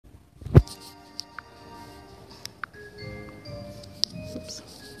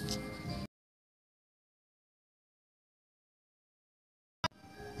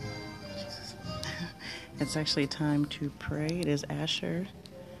It's actually time to pray. It is Asher.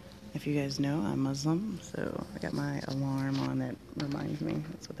 If you guys know, I'm Muslim, so I got my alarm on that reminds me.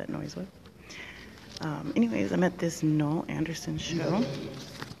 That's what that noise was. Anyways, I'm at this Noel Anderson show.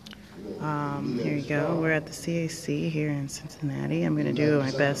 Here you go. We're at the CAC here in Cincinnati. I'm going to do my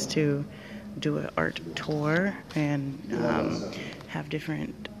best to do an art tour and have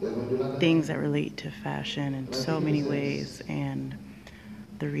different things that relate to fashion in so many ways. And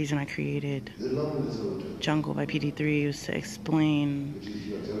the reason I created Jungle by PD3 was to explain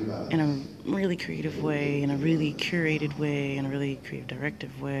in a really creative way, in a really curated way, in a really creative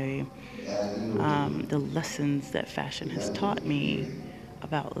directive way, the lessons that fashion has taught me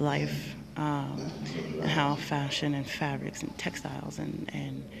about life, and how fashion and fabrics and textiles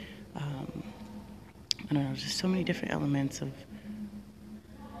and I don't know, just so many different elements of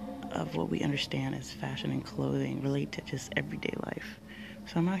what we understand as fashion and clothing relate to just everyday life.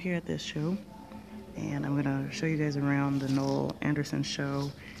 So I'm out here at this show, and I'm going to show you guys around the Noel Anderson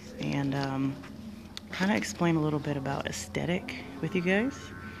show and kind of explain a little bit about aesthetic with you guys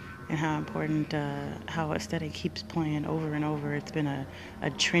and how important, how aesthetic keeps playing over and over. It's been a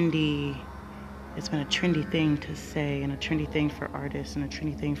trendy thing to say, and a trendy thing for artists, and a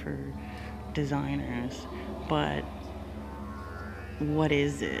trendy thing for designers. But what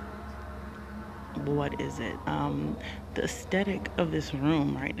is it? What is it? The aesthetic of this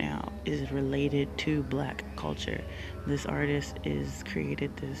room right now is related to Black culture. This artist is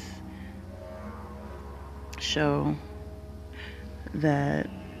created this show that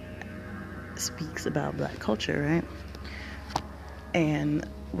speaks about Black culture, right? And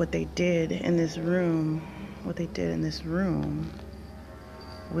what they did in this room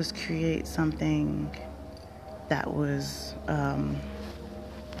was create something that was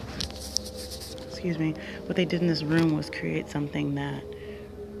what they did in this room was create something that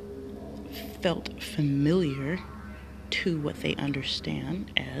felt familiar to what they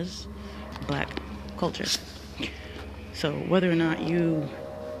understand as Black culture. So whether or not you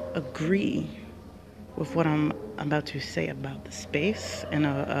agree with what I'm about to say about the space in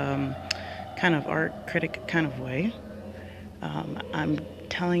a kind of art critic kind of way, I'm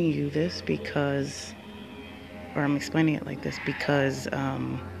telling you this because, or I'm explaining it like this because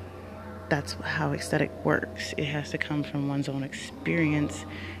that's how aesthetic works. It has to come from one's own experience,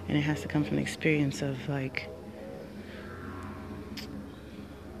 and it has to come from the experience of like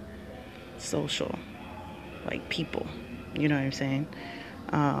social, like people, you know what I'm saying?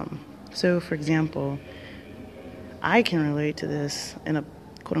 So for example, I can relate to this in a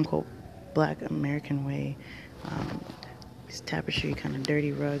quote-unquote Black American way. These tapestry kind of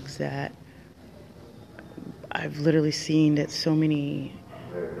dirty rugs that I've literally seen at so many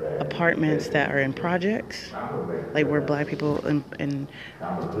apartments that are in projects, like where Black people in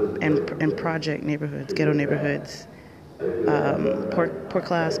project neighborhoods, ghetto neighborhoods, poor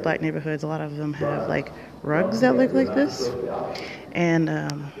class Black neighborhoods, a lot of them have like rugs that look like this. And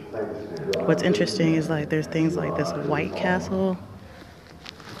what's interesting is like there's things like this White Castle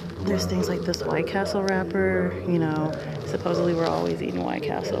wrapper, you know, supposedly we're always eating White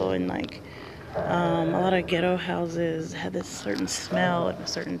Castle, and like a lot of ghetto houses have this certain smell and a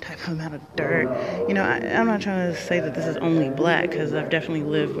certain type of amount of dirt. You know, I'm not trying to say that this is only Black, because I've definitely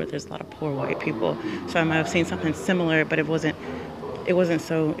lived where there's a lot of poor white people, so I might have seen something similar, but it wasn't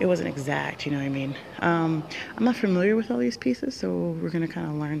exact, you know what I mean? I'm not familiar with all these pieces, so we're gonna kind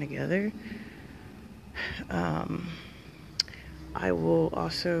of learn together. I will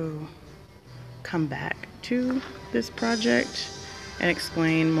also come back to this project and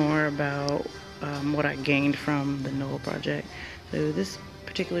explain more about what I gained from the Noel project. So this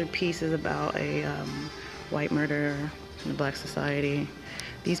particular piece is about a white murder in the Black society.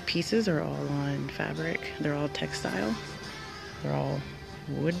 These pieces are all on fabric. They're all textile. They're all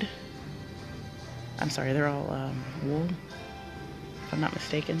wood. I'm sorry, they're all wool, if I'm not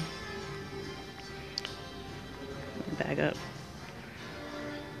mistaken. Bag up.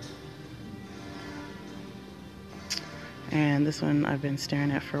 And this one I've been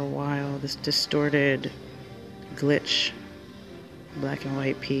staring at for a while. This distorted glitch black and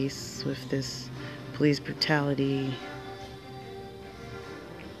white piece with this police brutality.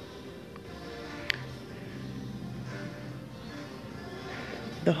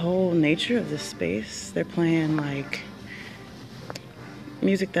 The whole nature of this space, they're playing like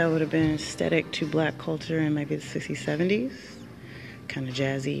music that would have been aesthetic to Black culture in maybe the 60s, 70s. Kind of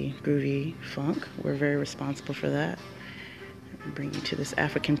jazzy, groovy funk. We're very responsible for that. Bring you to this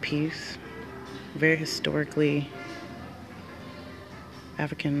African piece. Very historically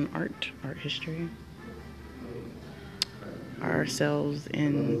African art history. Ourselves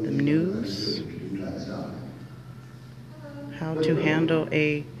in the news. how to handle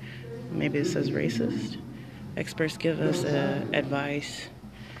a, maybe it says racist. Experts give us advice.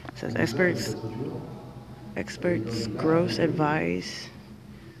 It says experts gross advice.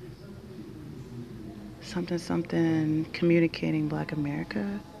 Something communicating Black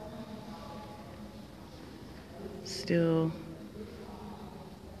America. Still,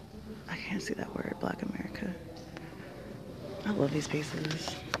 I can't see that word, Black America. I love these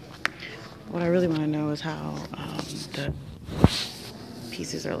pieces. What I really want to know is how the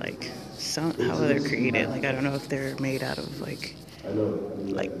pieces are like, how they're created. Like, I don't know if they're made out of like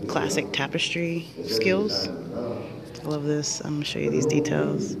classic tapestry skills. I love this. I'm gonna show you these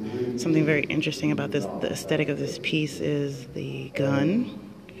details. Something very interesting about this, the aesthetic of this piece, is the gun,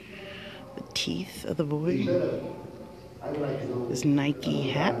 the teeth of the boy, this Nike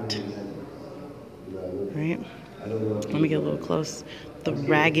hat, right? Let me get a little close. The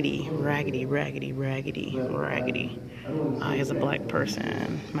raggedy. I, as a Black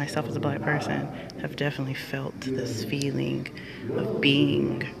person, myself as a Black person, have definitely felt this feeling of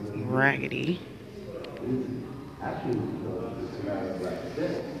being raggedy.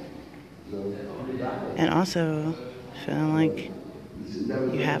 And also feeling like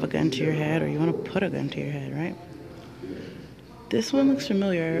you have a gun to your head, or you want to put a gun to your head, right? This one looks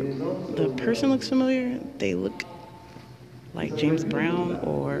familiar. The person looks familiar. They look like James Brown,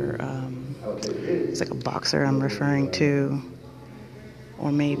 or it's like a boxer I'm referring to,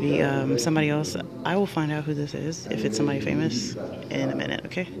 or maybe somebody else. I will find out who this is, if it's somebody famous, in a minute,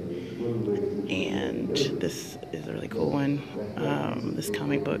 okay? And this is a really cool one, this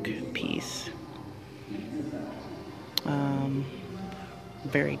comic book piece.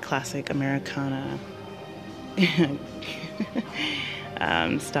 Very classic Americana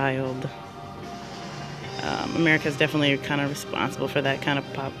styled. America's definitely kind of responsible for that kind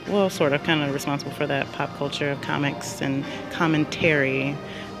of pop, well, sort of kind of responsible for that pop culture of comics and commentary.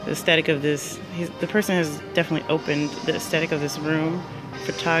 The aesthetic of this, the person has definitely opened the aesthetic of this room.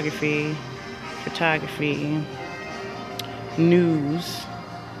 Photography, news,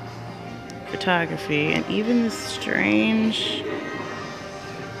 photography, and even this strange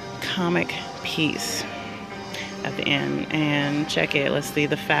comic piece at the end. And check it, let's see,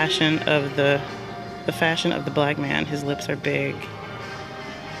 the fashion of the Black man. His lips are big.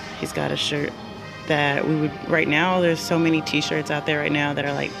 He's got a shirt that we would, right now, there's so many t-shirts out there right now that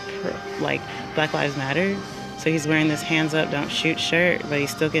are like Black Lives Matter. So he's wearing this hands up, don't shoot shirt, but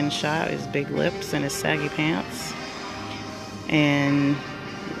he's still getting shot with his big lips and his saggy pants. And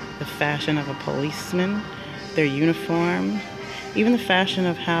the fashion of a policeman, their uniform, even the fashion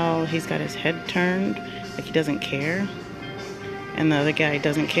of how he's got his head turned, like he doesn't care. And the other guy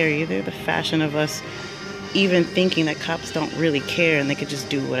doesn't care either. The fashion of us even thinking that cops don't really care and they could just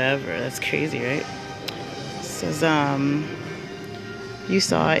do whatever. That's crazy, right? It says, you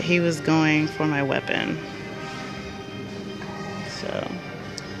saw it, he was going for my weapon. So,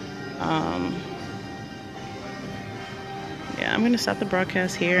 yeah, I'm gonna stop the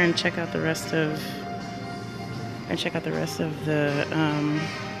broadcast here and check out the rest of the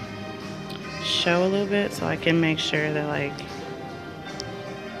show a little bit, so I can make sure that, like,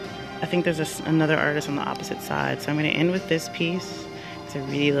 I think there's another artist on the opposite side. So I'm going to end with this piece, because I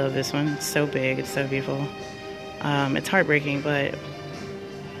really love this one. It's so big. It's so beautiful. It's heartbreaking, but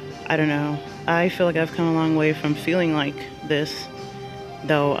I don't know. I feel like I've come a long way from feeling like this,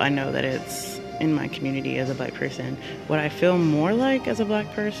 though I know that it's in my community as a Black person. What I feel more like as a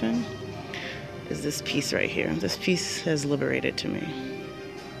Black person is this piece right here. This piece has liberated to me.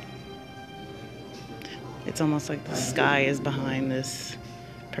 It's almost like the sky is behind this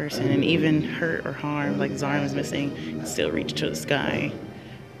person, and even hurt or harmed, like his arm is missing, can still reach to the sky,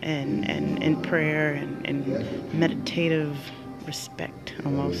 and in prayer and meditative respect,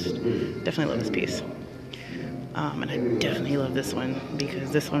 almost. Definitely love this piece, and I definitely love this one,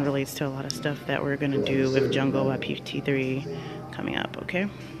 because this one relates to a lot of stuff that we're gonna do with Jungle by PT3 coming up. Okay,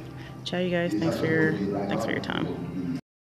 ciao, you guys. Thanks for your time.